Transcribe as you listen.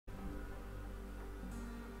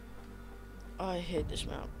I hate this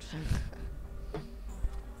map.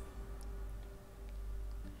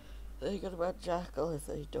 They got about Jackal. If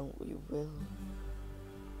they don't, we will.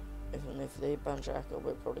 Even if they ban Jackal,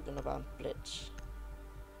 we're probably gonna ban Blitz.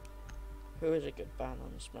 Who is a good ban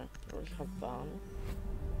on this map? We already have Barner.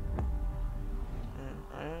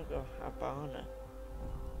 I don't go Habana.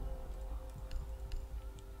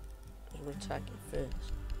 Because we're attacking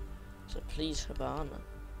first. So please, Habana.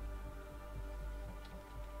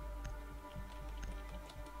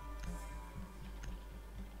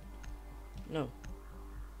 No.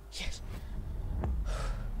 Yes.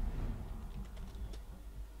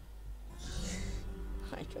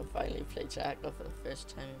 I can finally play Jackal for the first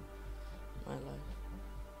time in my life.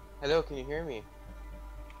 Hello, can you hear me?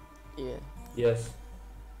 Yeah. Yes.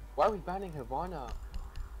 Why are we banning Havana?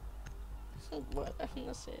 What? I'm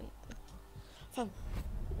not saying anything. Fam,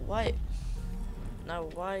 why? Now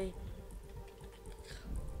why?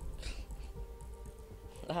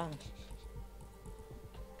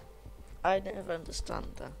 I never understand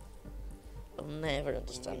that. I'll never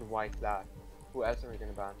understand. You mean white flag? Who else are we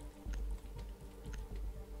gonna ban?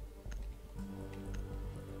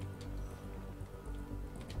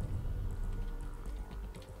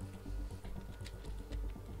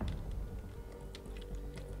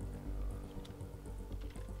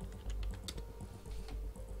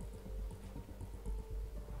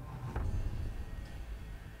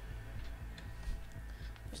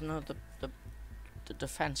 Because now the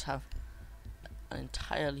defense have an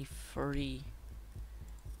entirely free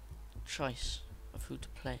choice of who to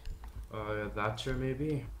play. Thatcher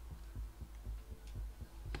maybe?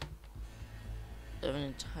 They have an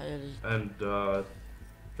entirely. And,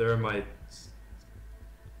 Thermite.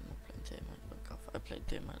 I'm not playing Thermite, fuck off. I played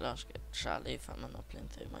Thermite last game. Charlie, if I'm not playing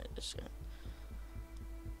Thermite this game.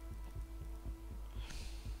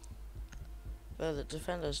 But the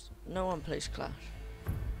defenders, no one plays Clash.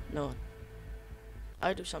 No one.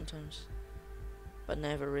 I do sometimes, but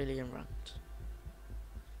never really in ranked.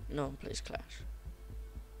 No one plays Clash.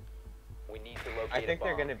 We need to locate I think a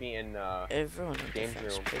they're bomb. gonna be in Everyone in game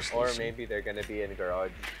defense room, plays or Lucy. maybe they're gonna be in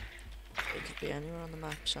garage. It could be anywhere on the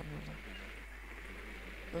map somewhere.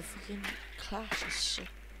 But fucking Clash is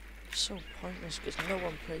so pointless because no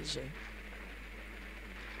one plays it.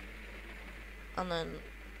 And then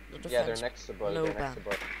the defense, Yeah, they're next to Bull. no They're ban. next to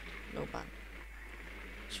Bull. no ban.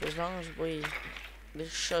 So as long as they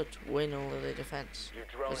should win all of their defense, Your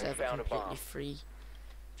drone because they has have a found a completely bomb. free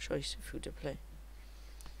choice of who to play.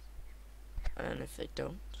 And if they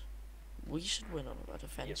don't, we should win all of our Be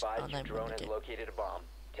defense advised and your then win drone the has game. located a bomb.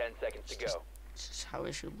 10 seconds to go. This is how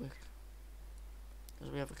it should work.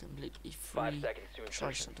 Because we have a completely 5 free seconds to choice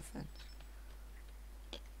insertion. of defense.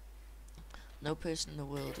 No person in the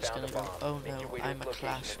world You is found gonna a go, bomb. oh Make your no, way to I'm a its location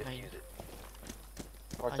Clash and main. defuse it.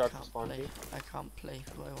 Watch I out for can't spawn play. T. I can't play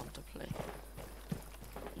who I want to play.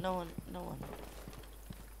 No one.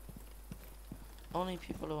 Only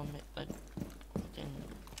people who are like fucking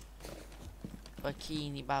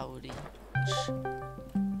bikini body.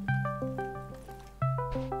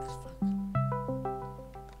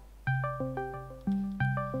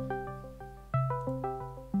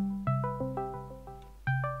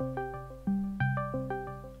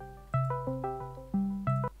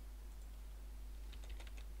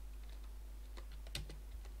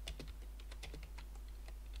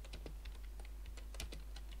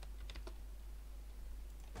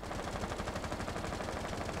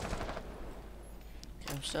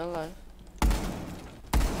 I'm still alive.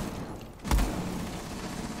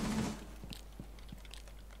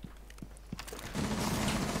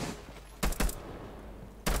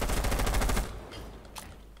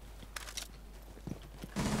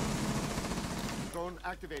 Drone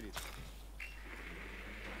activated.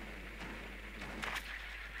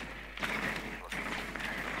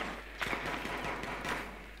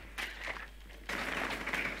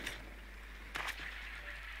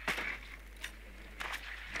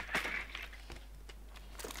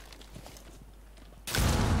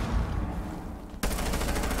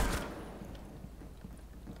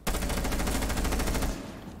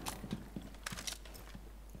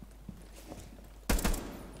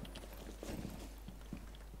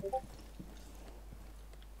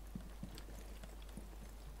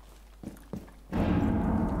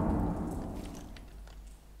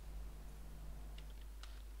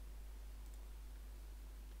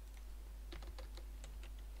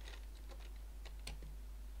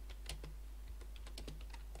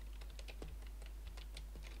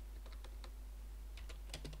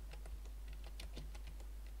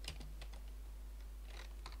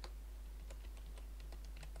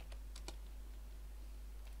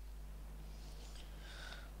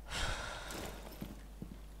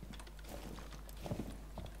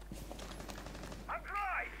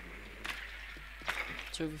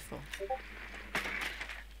 2v4.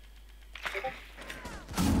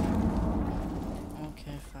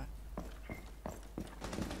 Okay, fine.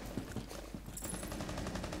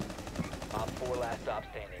 Op 4 last stop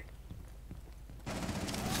standing.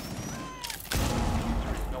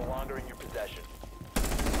 No longer in your possession.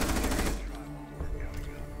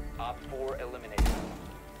 Op 4 eliminated.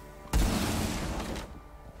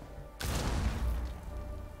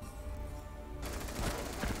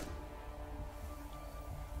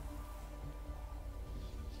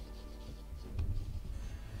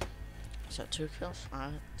 Is that 2 kills?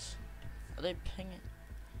 Alright. Are they pinging?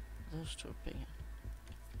 Those 2 are pinging.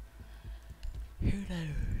 Who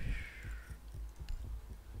knows?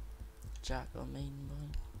 Jackal main boy.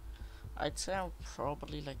 I'd say I'm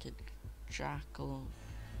probably like a Jackal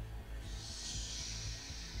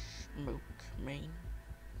smoke main.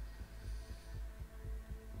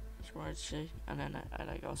 That's what I'd say. And then I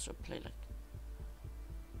like also play like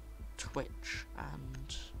Twitch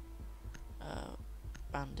and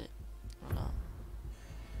Bandit a lot.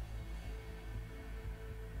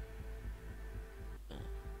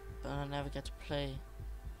 But I never get to play.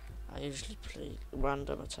 I usually play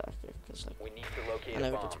random attacker because like We need to locate I a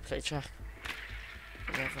never bomb. get to play Jack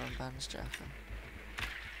because everyone bans Jackal.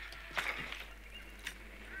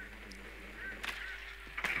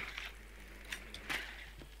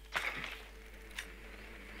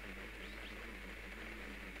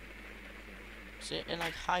 See, in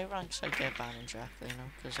like high ranks I get banned in Jackal, you know,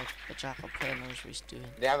 because like the Jackal player knows what he's doing.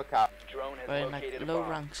 They have a cap. Drone has But in like located a low bomb.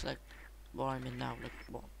 ranks, like what I'm in now, like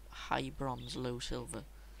what high bronze, low silver,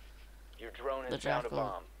 Your drone the has found a Jackal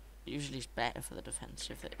bomb. usually is better for the defense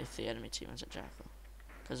if the enemy team has a Jackal,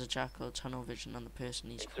 because the Jackal tunnel vision on the person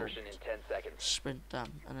he's caught, Insertion in 10 seconds. sprint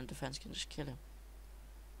down, and then defense can just kill him.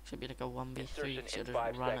 Should be like a 1v3, Insertion so in just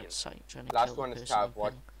 5 run at seconds. sight trying to Last kill one the is person tab, on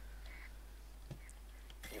what? ping.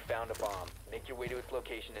 You found a bomb. Make your way to its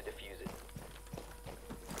location and defuse it.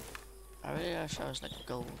 I really wish I was like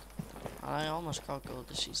gold. And I almost got gold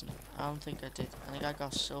this season. I don't think I did. I think I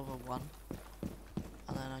got silver 1.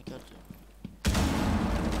 And then I got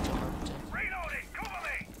Reloading! Cover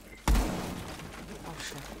me! oh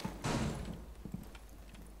shit.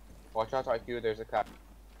 Watch out, IQ, there's a cap.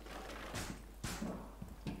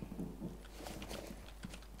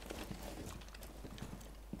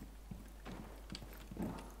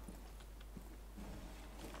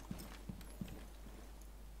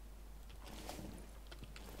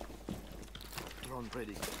 Drone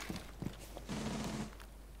ready.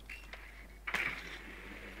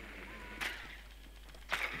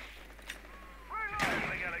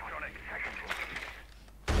 Reloading electronic.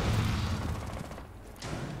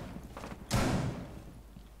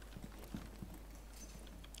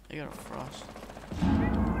 I got a frost.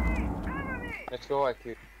 Let's go,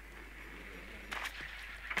 IQ.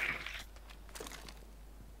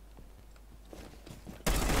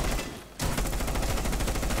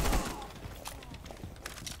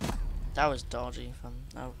 That was dodgy from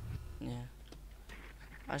no, yeah.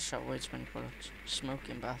 I shot way too many bullets.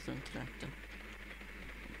 Smoking bathroom connector.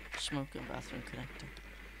 Smoking bathroom connector.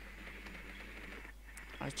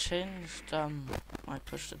 I changed my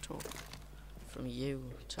push to talk from U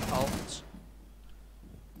to Alt.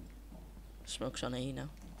 Smoke's on E now.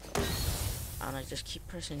 And I just keep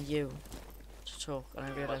pressing U to talk and I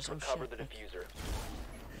You realise must oh recover shit. the diffuser.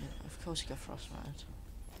 Yeah, of course he got frostbite.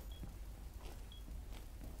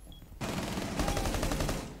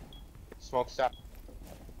 Smoke stop.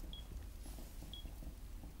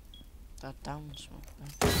 That down smoke. No.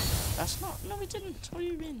 That's not. No, we didn't. What do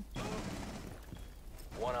you mean?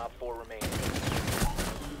 One Op 4 remaining.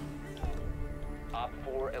 Op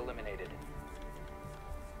 4 eliminated.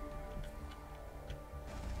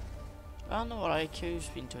 I don't know what IQ's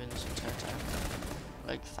been doing this entire time.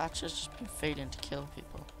 Like Thatcher's just been failing to kill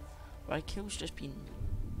people. But IQ's just been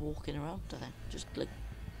walking around to them, just like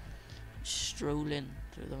strolling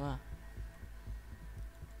through the map.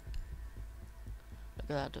 Look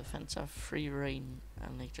at that defense have free reign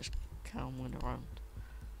and they just can't win around.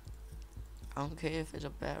 I don't care if it's a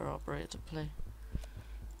better operator to play.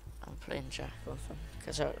 I'm playing Jackal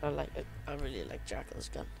because I like it. I really like Jackal's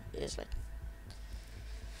gun. It is like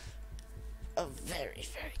a very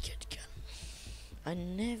very good gun. I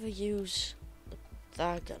never use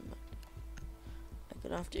that gun. Man. I'm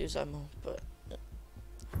gonna have to use that more, but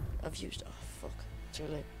I've used. Oh fuck! Too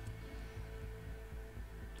late.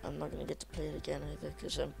 I'm not gonna get to play it again either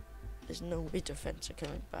because there's no way defense are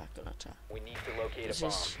coming back on attack. We need to locate This a bomb.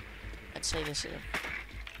 is, I'd say this is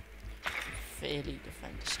a fairly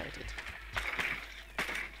defense-sided.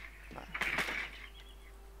 Nah.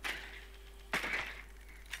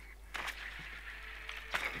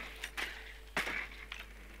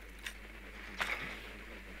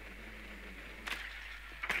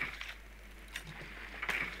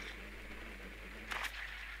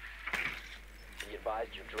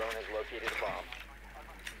 seconds. Your drone has located a bomb.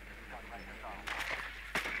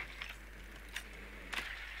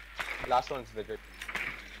 Last one's vigor.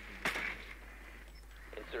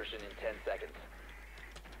 Insertion in 10 seconds.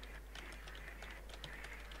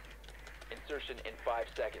 Insertion in 5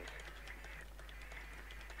 seconds.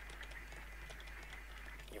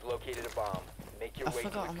 You've located a bomb. Make your I way to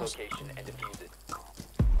forgot I its must- location and defuse it.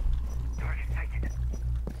 Target sighted.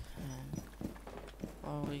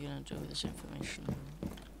 What are we gonna do with this information?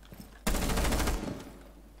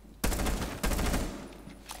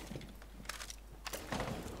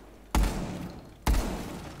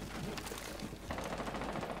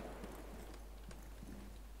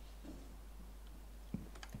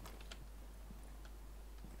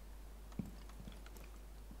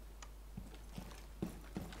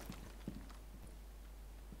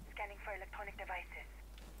 Scanning for electronic devices.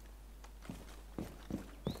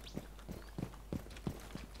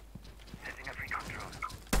 Setting up recon drone.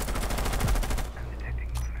 I'm detecting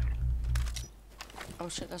movement. Oh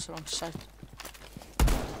shit, that's the wrong side.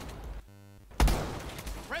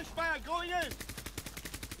 Fresh fire going in!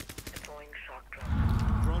 Deploying shock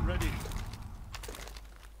drone. Drone ready.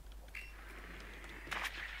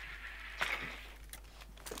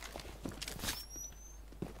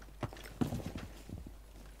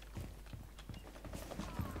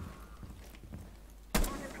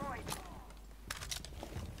 Drone deployed.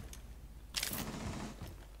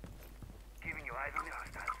 Keeping your eyes on the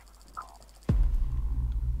hostiles.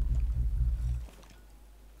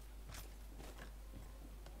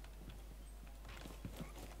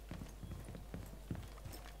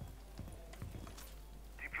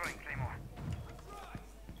 Deploying Claymore.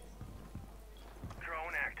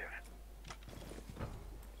 Drone active.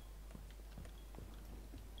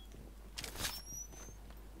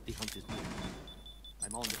 The hunt is moving.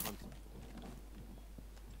 I'm on the hunt.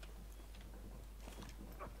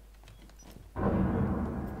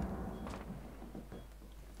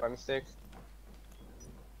 By mistake.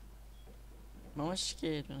 I'm always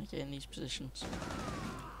scared when I get in these positions.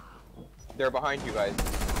 They're behind you guys.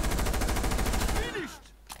 Finished!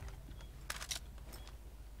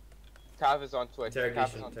 Cav is on Twitch. Cav is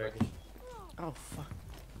Interrogation, on Twitch. interrogation. Oh fuck.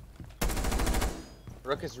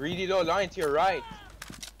 Rook is really low. Lion to your right.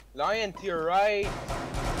 Lion to your right.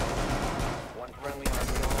 One friendly Oh my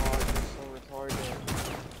god, you're so retarded.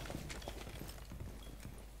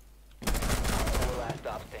 Four last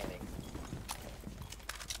stop standing.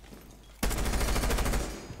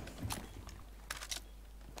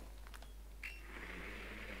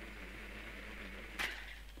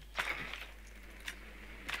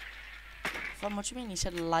 From what you mean? He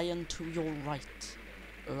said lion to your right.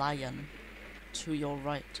 Lion to your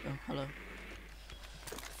right. Oh, hello.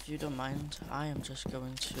 If you don't mind, I am just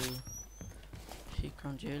going to peek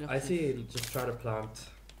around you. I see, just try to plant.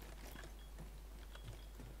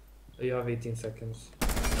 You have 18 seconds.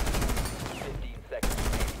 15 seconds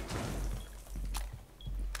remaining.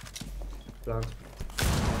 Plant. 10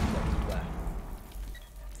 seconds left.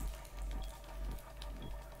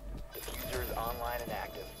 Diffuser is online and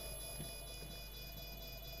active.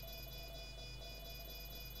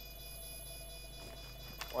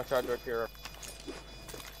 Watch out, Rook here.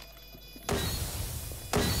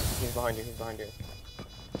 He's behind you. He's behind you.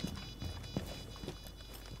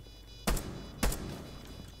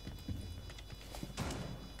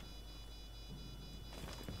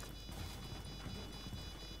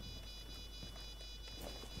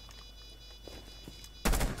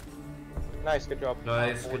 Nice, good job.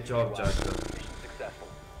 Nice, good job, Jack. Mission successful.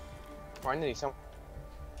 Finally, some.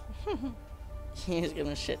 He's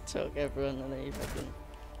gonna shit talk everyone and then he fucking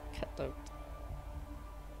cut out.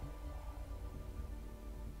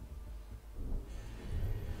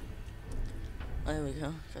 There we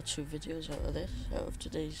go. Got 2 videos out of this. Out of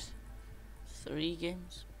today's 3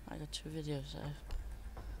 games, I got 2 videos out.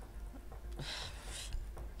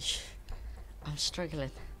 I'm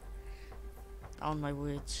struggling on my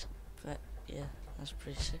words, but yeah, that's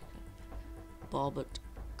pretty sick. Bobbert,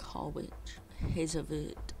 Corwich,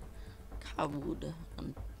 Hazavert, Cowwood,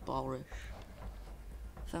 and Borish.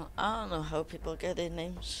 So I don't know how people get their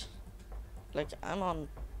names. Like, I'm on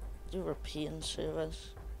European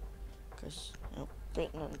servers, because, you know,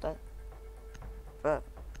 Britain and that. But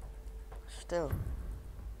still,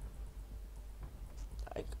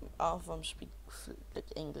 like, all of them speak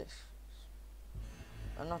like English,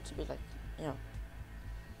 and not to be like, you know,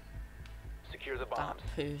 Secure the that bombs.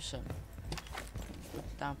 person.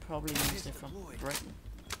 That probably means they're from Britain,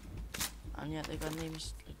 and yet they got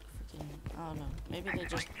names like freaking, I don't know. Maybe they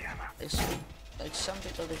speak like some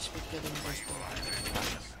people, they speak good English, but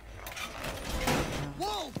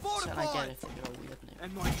so I get it if they got a weird name.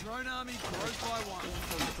 And my drone army grows by one.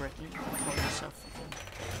 From Britain, call yourself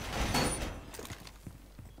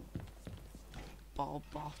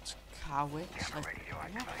Bobot Cowitz. Like,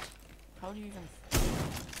 what? How do you even...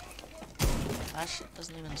 That shit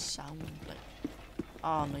doesn't even sound like...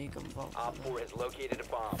 Oh no, you can vote. Op 4 has located a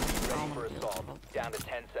bomb. Be ready for assault. Down to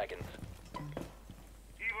 10 seconds.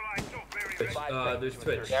 Evil eye so very Twitch, there's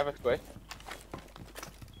Twitch. You have a Twitch?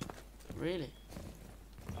 Really?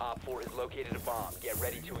 Op 4 has located a bomb. Get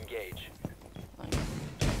ready to engage. Like,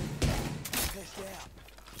 Test out.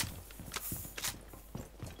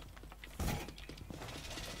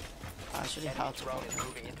 that's really Enemy hard to drone vote. is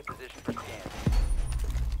moving into position for scan.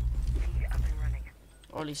 Feed up and running.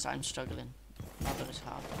 Or at least I'm struggling. Not that it's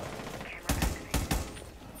hard. Camera activated.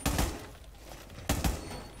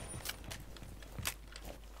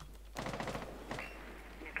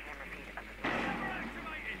 New camera feed up and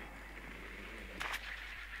running.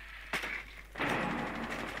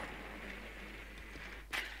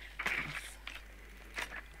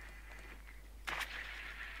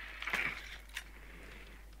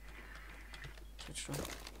 Twitch room.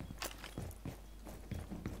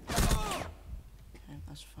 Okay,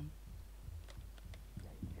 that's fun.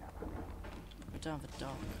 We don't have a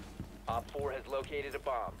dog. Op 4 has located a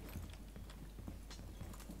bomb.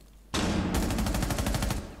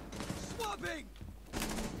 Swapping!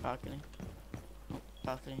 Balcony. No,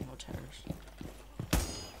 balcony, no terrace.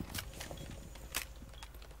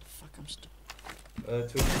 Fuck, I'm stuck.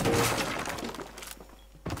 Twitch 4.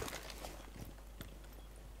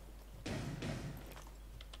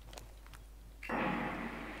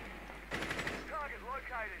 Target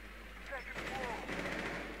located. Second floor.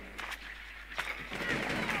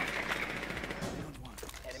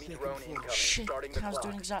 Enemy drone incoming. Shit, Starting the I was clock.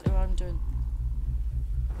 doing exactly what I'm doing.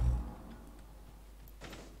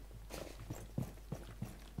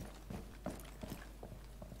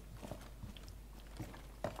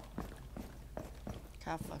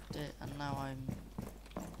 Cat fucked it, and now I'm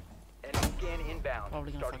Enemy scan inbound.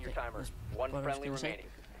 probably gonna Starting fuck your it. timer. That's One what I was friendly gonna say.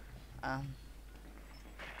 remaining.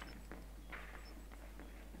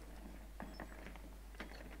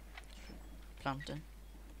 Planting.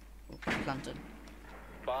 Oh, planting.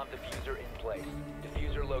 Bomb diffuser in place.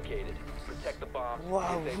 Diffuser located. Protect the bomb.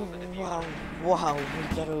 Wow, Disable the diffuser. wow, we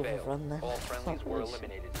got Failed. overrun there. All friendlies were Fuck.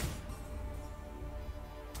 eliminated.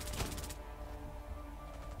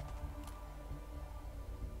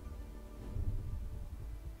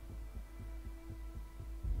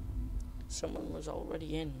 Someone was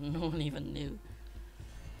already in, no one even knew.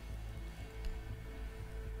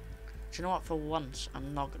 Do you know what, for once,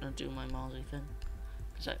 I'm not gonna do my Mozzie thing.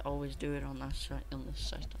 Because I always do it on that site, on this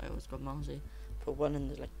site, I always got Mozzie. Put one in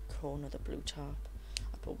the like corner of the blue tarp.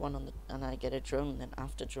 I put one on the, and I get a drone, then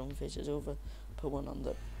after drone phase is over, put one on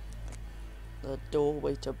the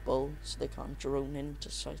doorway to bull, so they can't drone into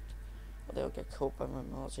site. Or they'll get caught by my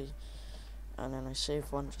Mozzie. And then I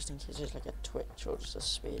save one just in case there's like a twitch or just a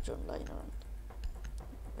speed run lying around.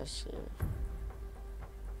 Let's see.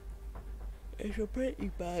 It's a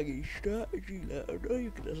pretty baggy strategy, that I know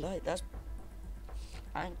you're gonna like.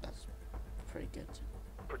 I think that's pretty good.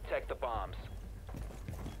 Protect the bombs.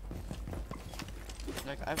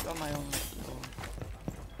 Like, I've got my own little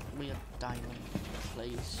weird diamond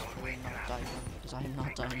place. We're not diamond, because I'm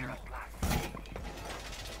not diamond.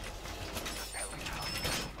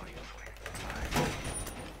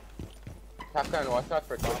 Capcan, watch out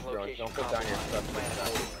for Twitch Bomb drones. location Don't put down your stuff. Plan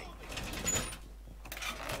accordingly.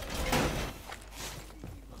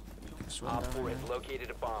 Swim Op down 4 there. has located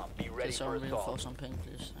a bomb. Be ready Please for don't assault. reinforce on ping,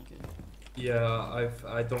 please. Thank you. Yeah,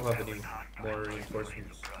 I don't have any more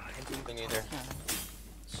reinforcements. Me neither. Yeah.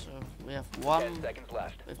 So we have 10 one. seconds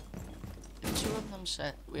left. Two of them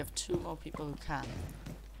said. We have two more people who can,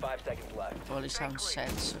 5 seconds left. or at least haven't said.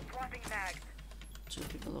 So Swapping bags. two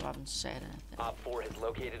people who haven't said anything. Op 4 has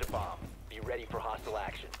located a bomb. Be ready for hostile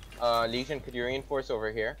action. Legion, could you reinforce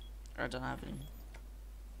over here? I don't have any.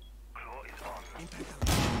 Claw is on.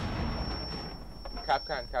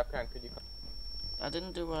 Capcan, could you come? I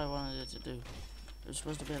didn't do what I wanted it to do. It was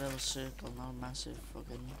supposed to be a little circle, not a massive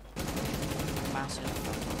fucking massive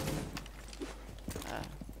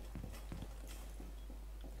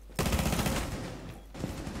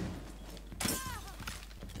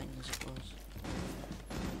thing as it was.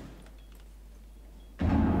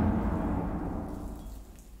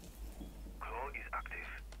 Claw is active.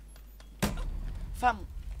 Fam,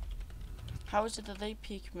 how is it that they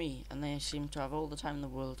peek me and they seem to have all the time in the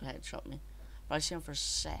world to headshot me? But I see him for a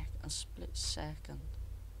split second.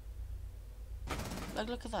 Like,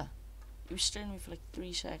 look at that. He was staring at me for like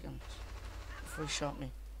 3 seconds before he shot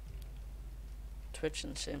me. Twitch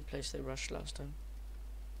in the same place they rushed last time.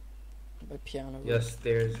 By piano room. Yes,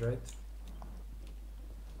 stairs, right?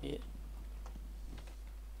 Yeah.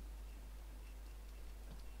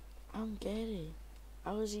 I don't get it.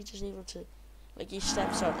 How is he just able to... Like, he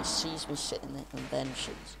steps out, he sees me sitting there, and then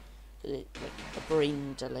shoots. Like, the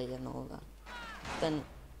brain delay and all that. Then,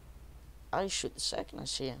 I shoot the second I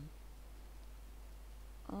see him.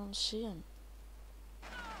 I don't see him.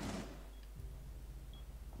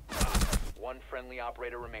 One friendly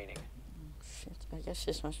operator remaining. Oh, shit. I guess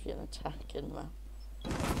this must be an attacking map.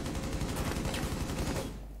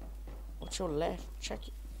 What's your left? Check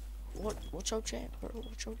it. What's your jet, bro?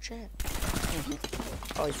 What's your jet?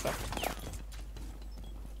 Oh, he's fucked.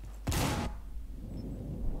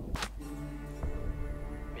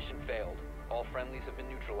 Mission failed. All friendlies have been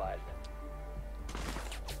neutralized.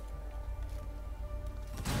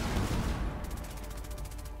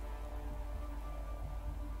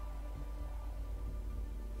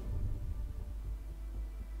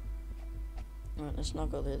 Alright, let's not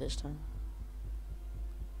go there this time.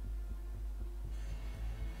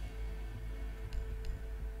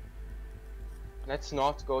 Let's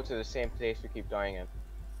not go to the same place we keep dying in.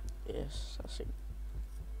 Yes, I see.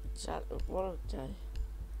 Is that what a guy?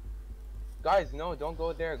 Guys, no, don't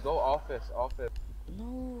go there. Go office, office.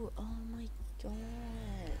 No, oh my god.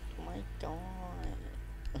 Oh my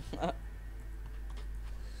god.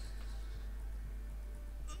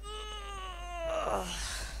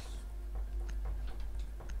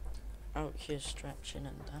 Out here stretching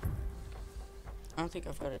and that. I don't think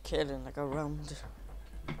I've got a kill in like a round.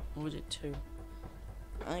 Or was it 2?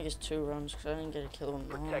 I think it's 2 rounds because I didn't get a kill on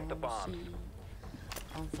Mars. Protect the bombs.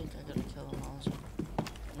 I don't think I got a kill on Mars.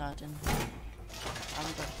 No, I didn't. I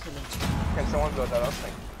haven't got a kill in 2. Can someone blow that up?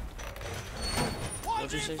 Like,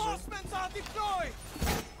 What'd you say, sir? Reinforcements are deployed!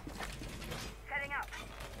 Setting up.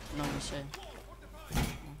 No, you say.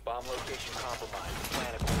 Bomb location compromised.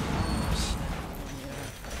 Plan Oh,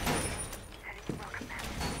 Setting the welcome mat.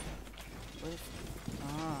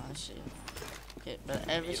 Ah, I see. Okay, but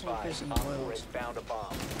every single person in the Op 4 world has found a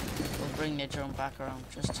bomb. will bring their drone back around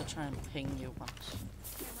just to try and ping you once.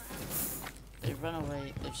 They've run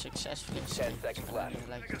away, they've successfully escaped, seconds and then left. you're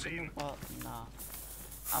like, you know what, nah.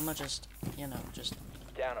 I'ma just, you know, just,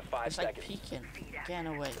 Down to 5 it's like seconds. peeking,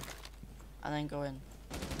 getting away, and then go in,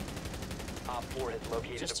 Op 4 has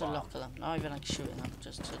located just a to bomb. lock them, not even like shooting them,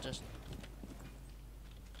 just to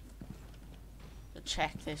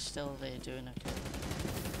check they're still there doing okay.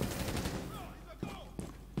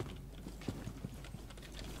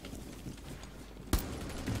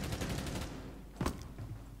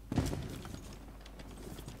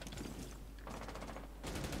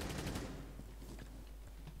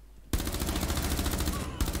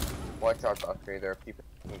 watch out, okay, there are people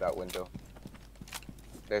in that window.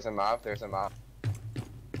 There's a map, there's a map.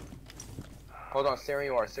 Hold on, stay where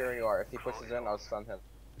you are, stay where you are. If he pushes in, I'll stun him.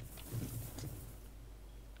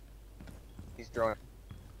 He's droning.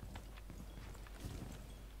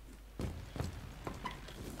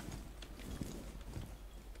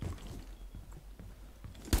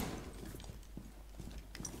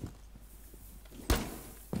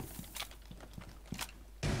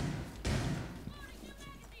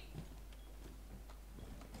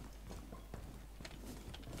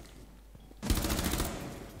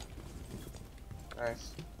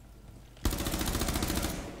 Nice.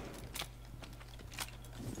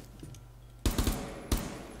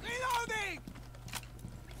 Reloading!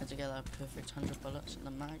 Had to get that perfect 100 bullets in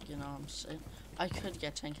the mag, you know what I'm saying? I could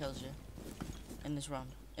get 10 kills here. In this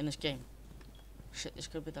round. In this game. Shit, this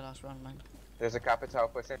could be the last round, man. There's a Capital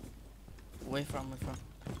pushing. Where from,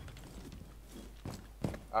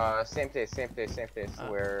 Same place, same place, same place.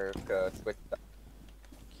 Ah. Where switch.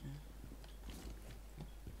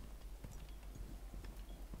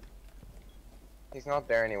 He's not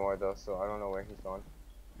there anymore though, so I don't know where he's gone.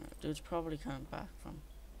 Dude's probably coming back from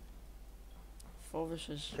 4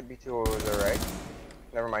 versus. Could be to the right.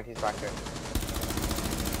 Never mind, he's back there.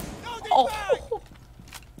 Loading Oh! back!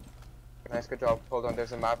 Nice, good job. Hold on,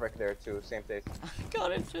 there's a Maverick there too, same place. I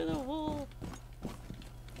got him through the wall.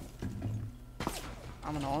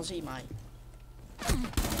 I'm an Aussie, mate.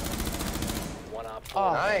 One Op 4.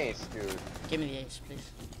 Oh. Nice, dude. Give me the ace,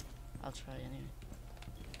 please. I'll try anyway.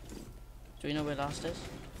 Do we know where last is?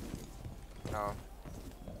 No.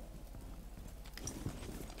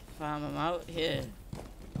 Fam, I'm out here.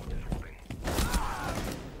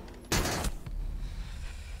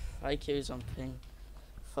 IQ's on ping.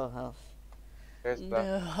 Full health. There's the.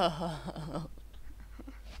 No.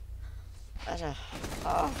 That's a.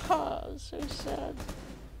 Oh, so sad.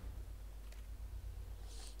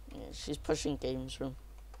 Yeah, she's pushing games room.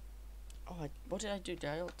 Oh, what did I do? Did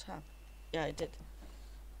I alt tab? Yeah, I did.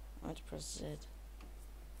 I had to press Z.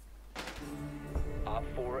 Op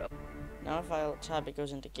 4. Now if I alt tab, it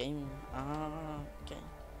goes into game. Ah, okay.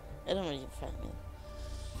 It don't really affect me.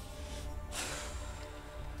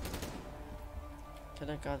 Could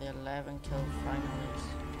have got the 11 kill finally.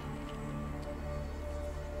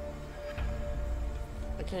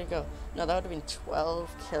 Okay, go. No, that would have been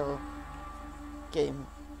 12 kill game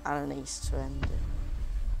and an ace to end it.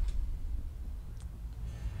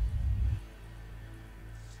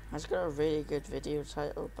 I just got a really good video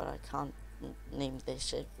title, but I can't name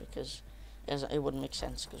this it because it wouldn't make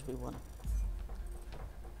sense because we won.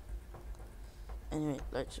 Anyway,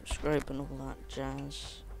 like, subscribe and all that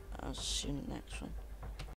jazz. I'll see you in the next one.